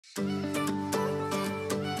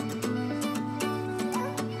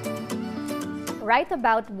Write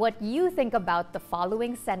about what you think about the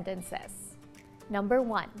following sentences. Number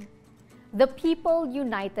 1. The people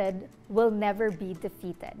united will never be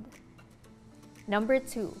defeated. Number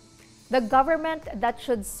 2. The government that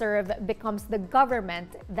should serve becomes the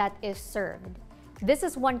government that is served. This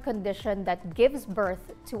is one condition that gives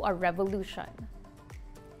birth to a revolution.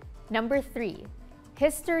 Number 3.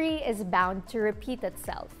 History is bound to repeat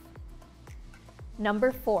itself.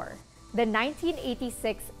 Number 4. The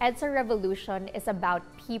 1986 EDSA revolution is about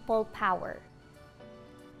people power.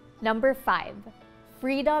 Number 5.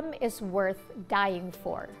 Freedom is worth dying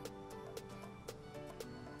for.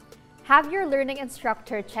 Have your learning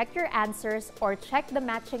instructor check your answers or check the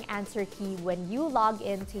matching answer key when you log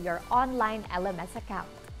in to your online LMS account.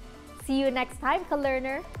 See you next time,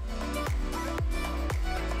 ka-learner!